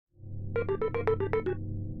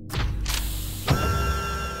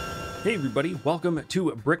Hey everybody, welcome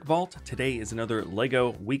to Brick Vault. Today is another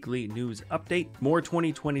LEGO weekly news update. More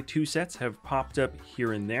 2022 sets have popped up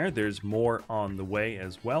here and there. There's more on the way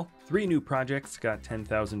as well. 3 new projects got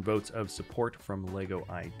 10,000 votes of support from LEGO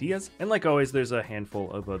Ideas. And like always, there's a handful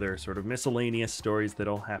of other sort of miscellaneous stories that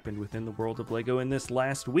all happened within the world of LEGO in this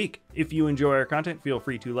last week. If you enjoy our content, feel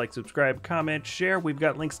free to like, subscribe, comment, share. We've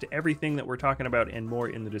got links to everything that we're talking about and more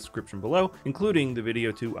in the description below, including the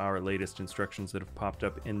video to our latest instructions that have popped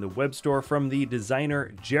up in the web store from the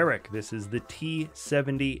designer Jurassic. This is the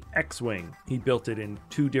T70 X-Wing. He built it in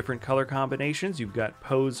 2 different color combinations. You've got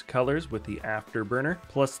pose colors with the afterburner,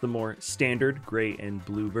 plus the more standard gray and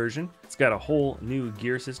blue version. It's got a whole new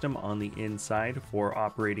gear system on the inside for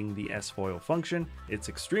operating the S-foil function. It's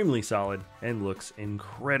extremely solid and looks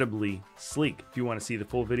incredibly sleek. If you want to see the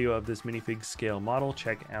full video of this minifig scale model,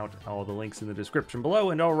 check out all the links in the description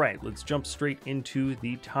below. And all right, let's jump straight into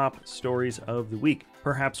the top stories of the week.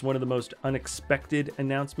 Perhaps one of the most unexpected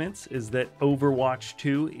announcements is that Overwatch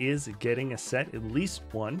 2 is getting a set, at least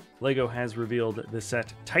one. LEGO has revealed the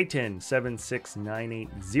set Titan 76980.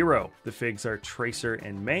 The figs are Tracer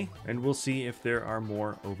and May, and we'll see if there are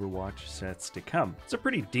more Overwatch sets to come. It's a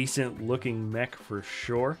pretty decent looking mech for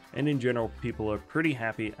sure, and in general, people are pretty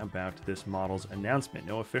happy about this model's announcement.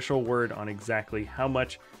 No official word on exactly how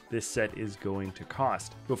much this set is going to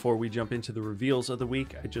cost. Before we jump into the reveals of the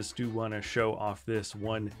week, I just do want to show off this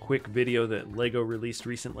one quick video that LEGO released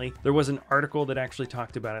recently. There was an article that actually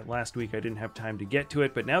talked about it last week. I didn't have time to get to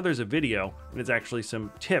it, but now there's a video, and it's actually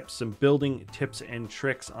some tips, some building tips and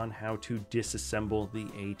tricks on how to disassemble the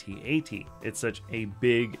AT-AT. It's such a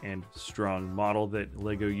big and strong model that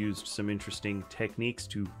LEGO used some interesting techniques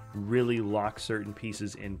to really lock certain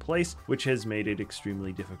pieces in place, which has made it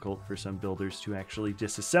extremely difficult for some builders to actually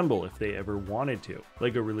disassemble if they ever wanted to.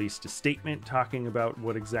 LEGO released a statement talking about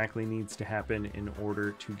what exactly needs to happen in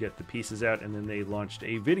order to get the pieces out, and then they launched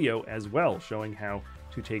a video as well showing how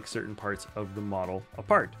to take certain parts of the model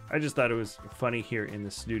apart. I just thought it was funny here in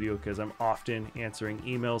the studio because I'm often answering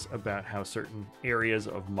emails about how certain areas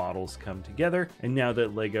of models come together, and now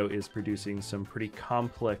that LEGO is producing some pretty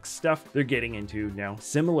complex stuff, they're getting into now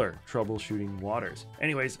similar troubleshooting waters.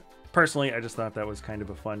 Anyways, personally, I just thought that was kind of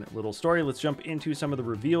a fun little story. Let's jump into some of the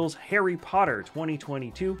reveals. Harry Potter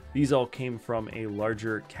 2022. These all came from a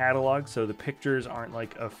larger catalog, so the pictures aren't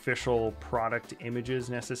like official product images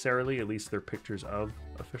necessarily, at least they're pictures of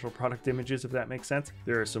official product images, if that makes sense.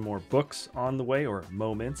 There are some more books on the way, or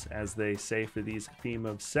moments as they say for these theme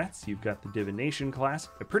of sets. You've got the Divination class,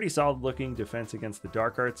 a pretty solid looking Defense Against the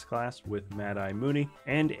Dark Arts class with Mad Eye Mooney,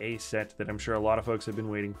 and a set that I'm sure a lot of folks have been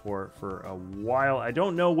waiting for a while. I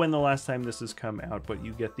don't know when the last time this has come out, but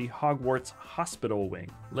you get the Hogwarts Hospital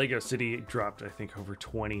Wing. LEGO City dropped, I think, over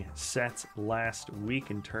 20 sets last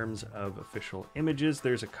week in terms of official images.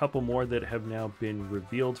 There's a couple more that have now been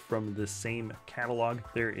revealed from the same catalog.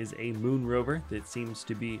 There is a moon rover that seems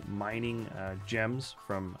to be mining gems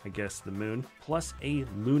from, I guess, the moon, plus a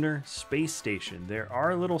lunar space station. There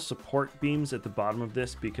are little support beams at the bottom of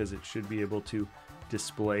this because it should be able to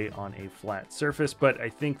display on a flat surface, but I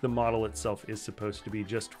think the model itself is supposed to be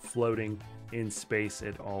just floating in space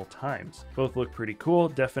at all times. Both look pretty cool,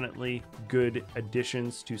 definitely good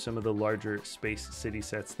additions to some of the larger Space City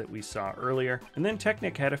sets that we saw earlier. And then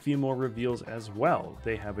Technic had a few more reveals as well.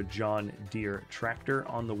 They have a John Deere tractor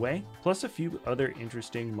on the way, plus a few other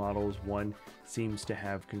interesting models. One seems to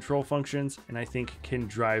have control functions, and I think can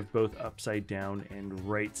drive both upside down and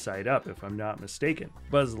right side up, if I'm not mistaken.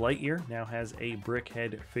 Buzz Lightyear now has a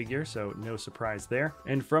Brickhead figure, so no surprise there.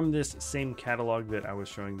 And from this same catalog that I was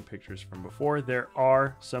showing the pictures from before, there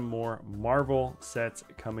are some more Marvel sets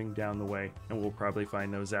coming down the way, and we'll probably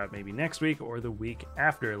find those out maybe next week or the week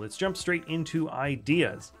after. Let's jump straight into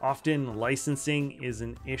ideas. Often licensing is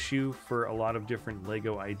an issue for a lot of different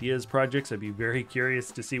LEGO Ideas projects. I'd be very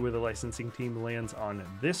curious to see where the licensing team lands on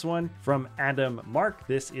this one. From Adam Mark,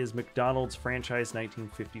 this is McDonald's franchise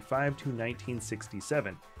 1955 to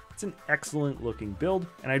 1967. It's an excellent looking build,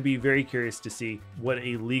 and I'd be very curious to see what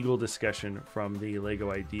a legal discussion from the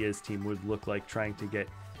LEGO Ideas team would look like trying to get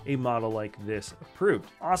a model like this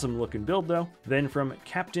approved. Awesome looking build though. Then from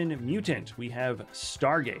Captain Mutant, we have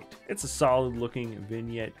Stargate. It's a solid looking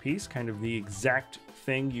vignette piece, kind of the exact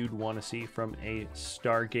thing you'd want to see from a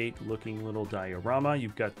Stargate looking little diorama.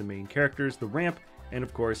 You've got the main characters, the ramp, and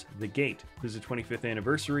of course the gate. There's a 25th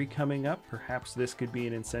anniversary coming up. Perhaps this could be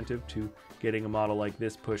an incentive to getting a model like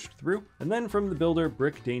this pushed through. And then from the builder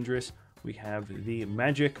Brick Dangerous, we have the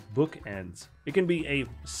Magic Bookends. It can be a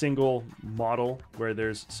single model where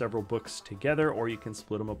there's several books together, or you can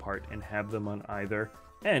split them apart and have them on either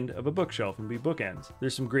end of a bookshelf and be bookends.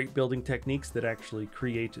 There's some great building techniques that actually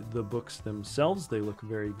create the books themselves. They look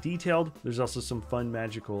very detailed. There's also some fun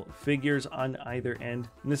magical figures on either end.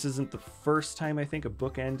 And this isn't the first time I think a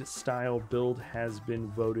bookend style build has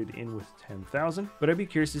been voted in with 10,000, but I'd be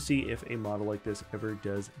curious to see if a model like this ever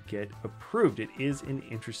does get approved. It is an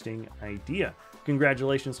interesting idea.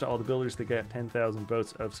 Congratulations to all the builders that got 10,000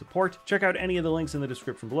 votes of support. Check out any of the links in the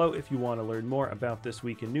description below if you want to learn more about this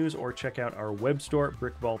week in news, or check out our web store,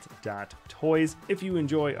 brickvault.toys. If you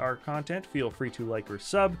enjoy our content, feel free to like or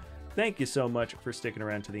sub. Thank you so much for sticking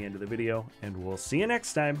around to the end of the video, and we'll see you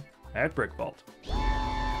next time at Brickvault.